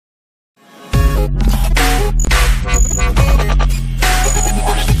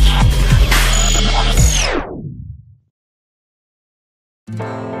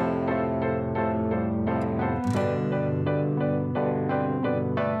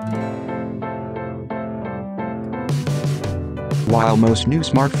While most new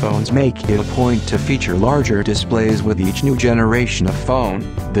smartphones make it a point to feature larger displays with each new generation of phone,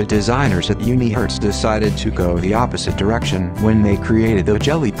 the designers at Unihertz decided to go the opposite direction when they created the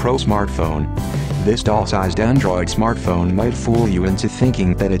Jelly Pro smartphone. This doll-sized Android smartphone might fool you into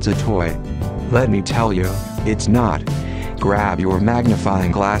thinking that it's a toy. Let me tell you, it's not. Grab your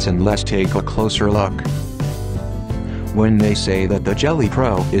magnifying glass and let's take a closer look. When they say that the Jelly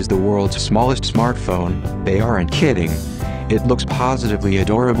Pro is the world's smallest smartphone, they aren't kidding. It looks positively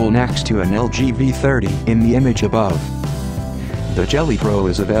adorable next to an LG V30 in the image above. The Jelly Pro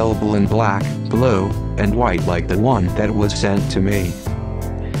is available in black, blue, and white like the one that was sent to me.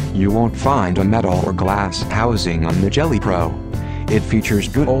 You won't find a metal or glass housing on the Jelly Pro. It features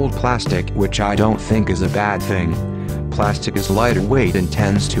good old plastic, which I don't think is a bad thing. Plastic is lighter weight and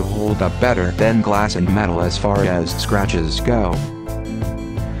tends to hold up better than glass and metal as far as scratches go.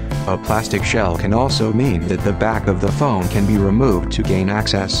 A plastic shell can also mean that the back of the phone can be removed to gain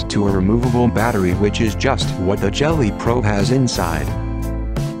access to a removable battery, which is just what the Jelly Pro has inside.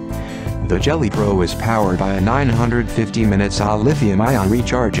 The Jelly Pro is powered by a 950 mAh lithium-ion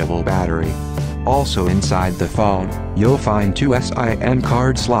rechargeable battery. Also inside the phone, you'll find two SIM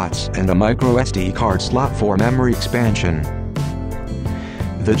card slots and a microSD card slot for memory expansion.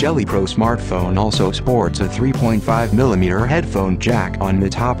 The Jelly Pro smartphone also sports a 3.5mm headphone jack on the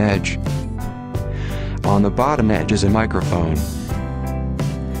top edge. On the bottom edge is a microphone.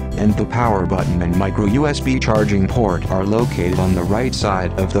 And the power button and micro USB charging port are located on the right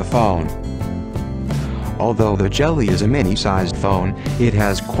side of the phone. Although the Jelly is a mini-sized phone, it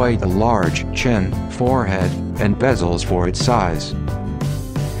has quite a large chin, forehead, and bezels for its size.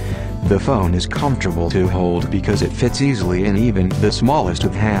 The phone is comfortable to hold because it fits easily in even the smallest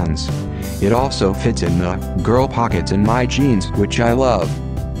of hands. It also fits in the girl pockets in my jeans, which I love.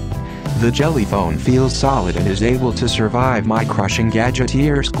 The Jelly phone feels solid and is able to survive my crushing Gadget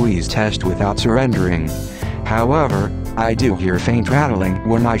ear squeeze test without surrendering. However, I do hear faint rattling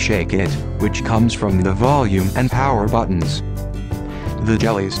when I shake it, which comes from the volume and power buttons. The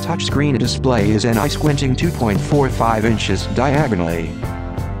Jelly's touchscreen display is an eye-squinting 2.45 inches diagonally.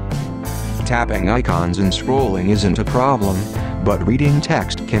 Tapping icons and scrolling isn't a problem, but reading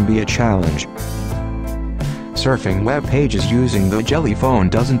text can be a challenge. Surfing web pages using the Jelly phone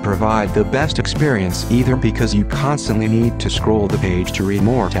doesn't provide the best experience either because you constantly need to scroll the page to read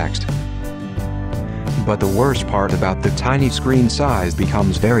more text. But the worst part about the tiny screen size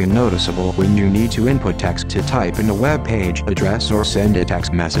becomes very noticeable when you need to input text to type in a web page address or send a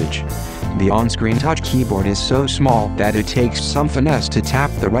text message. The on-screen touch keyboard is so small that it takes some finesse to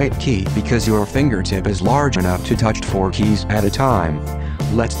tap the right key because your fingertip is large enough to touch 4 keys at a time.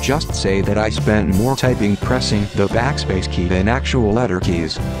 Let's just say that I spent more typing pressing the backspace key than actual letter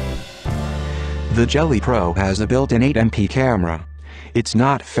keys. The Jelly Pro has a built-in 8MP camera. It's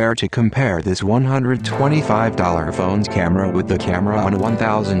not fair to compare this $125 phone's camera with the camera on a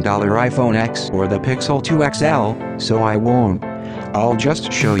 $1,000 iPhone X or the Pixel 2 XL, so I won't. I'll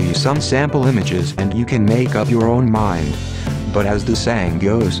just show you some sample images and you can make up your own mind. But as the saying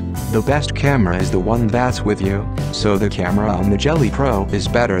goes, the best camera is the one that's with you, so the camera on the Jelly Pro is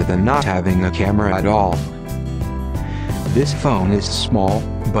better than not having a camera at all. This phone is small,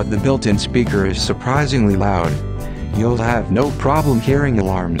 but the built-in speaker is surprisingly loud. You'll have no problem hearing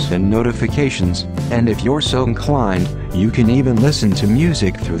alarms and notifications, and if you're so inclined, you can even listen to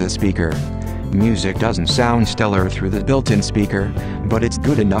music through the speaker. Music doesn't sound stellar through the built-in speaker, but it's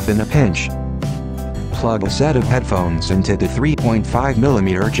good enough in a pinch. Plug a set of headphones into the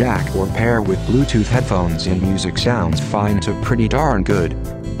 3.5mm jack or pair with Bluetooth headphones and music sounds fine to pretty darn good.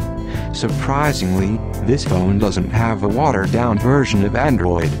 Surprisingly, this phone doesn't have a watered-down version of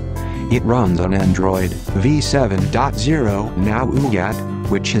Android. It runs on Android V7.0 now UGAT,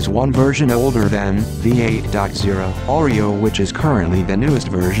 which is one version older than V8.0 Oreo, which is currently the newest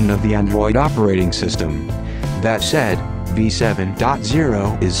version of the Android operating system. That said,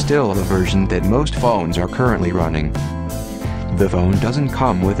 V7.0 is still the version that most phones are currently running. The phone doesn't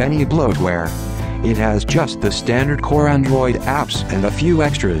come with any bloatware. It has just the standard core Android apps and a few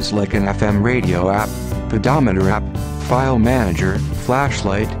extras like an FM radio app, pedometer app, file manager,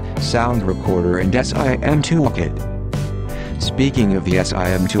 flashlight, sound recorder and SIM toolkit. Speaking of the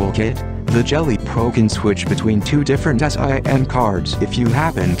SIM toolkit, the Jelly Pro can switch between 2 different SIM cards if you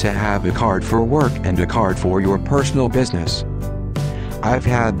happen to have a card for work and a card for your personal business. I've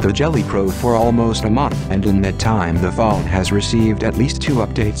had the Jelly Pro for almost a month, and in that time the phone has received at least 2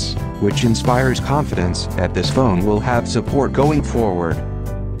 updates, which inspires confidence that this phone will have support going forward.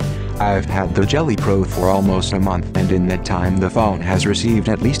 I've had the Jelly Pro for almost a month, and in that time the phone has received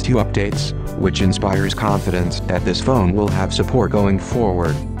at least 2 updates, which inspires confidence that this phone will have support going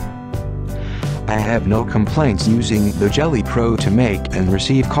forward. I have no complaints using the Jelly Pro to make and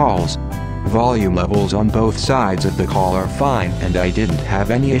receive calls. Volume levels on both sides of the call are fine, and I didn't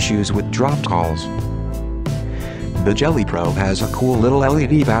have any issues with dropped calls. The Jelly Pro has a cool little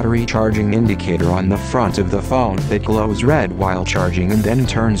LED battery charging indicator on the front of the phone that glows red while charging and then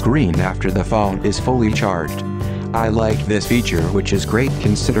turns green after the phone is fully charged. I like this feature, which is great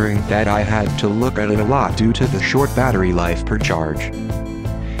considering that I had to look at it a lot due to the short battery life per charge.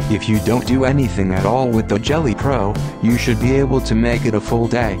 If you don't do anything at all with the Jelly Pro, you should be able to make it a full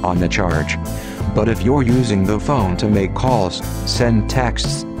day on the charge. But if you're using the phone to make calls, send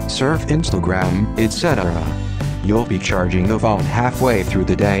texts, surf Instagram, etc., you'll be charging the phone halfway through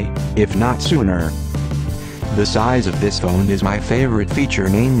the day, if not sooner. The size of this phone is my favorite feature,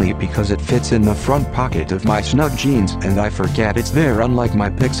 mainly because it fits in the front pocket of my snug jeans and I forget it's there, unlike my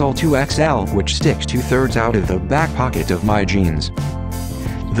Pixel 2 XL, which sticks 2/3 out of the back pocket of my jeans.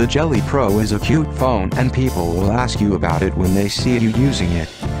 The Jelly Pro is a cute phone and people will ask you about it when they see you using it.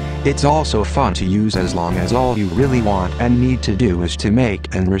 It's also fun to use as long as all you really want and need to do is to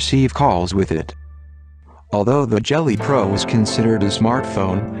make and receive calls with it. Although the Jelly Pro is considered a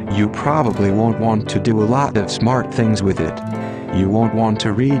smartphone, you probably won't want to do a lot of smart things with it. You won't want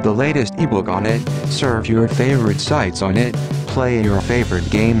to read the latest ebook on it, surf your favorite sites on it, play your favorite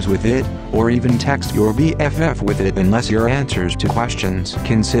games with it, or even text your BFF with it unless your answers to questions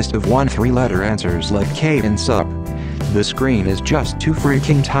consist of 1 3-letter answers like K and sup. The screen is just too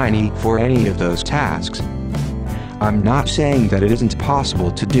freaking tiny for any of those tasks. I'm not saying that it isn't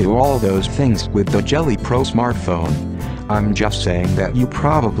possible to do all those things with the Jelly Pro smartphone. I'm just saying that you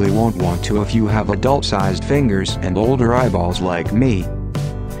probably won't want to if you have adult-sized fingers and older eyeballs like me.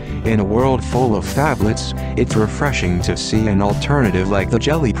 In a world full of phablets, it's refreshing to see an alternative like the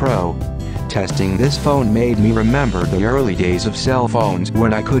Jelly Pro. Testing this phone made me remember the early days of cell phones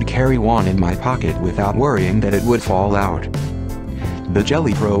when I could carry one in my pocket without worrying that it would fall out. The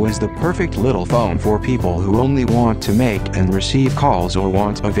Jelly Pro is the perfect little phone for people who only want to make and receive calls or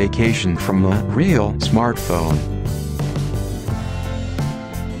want a vacation from a real smartphone.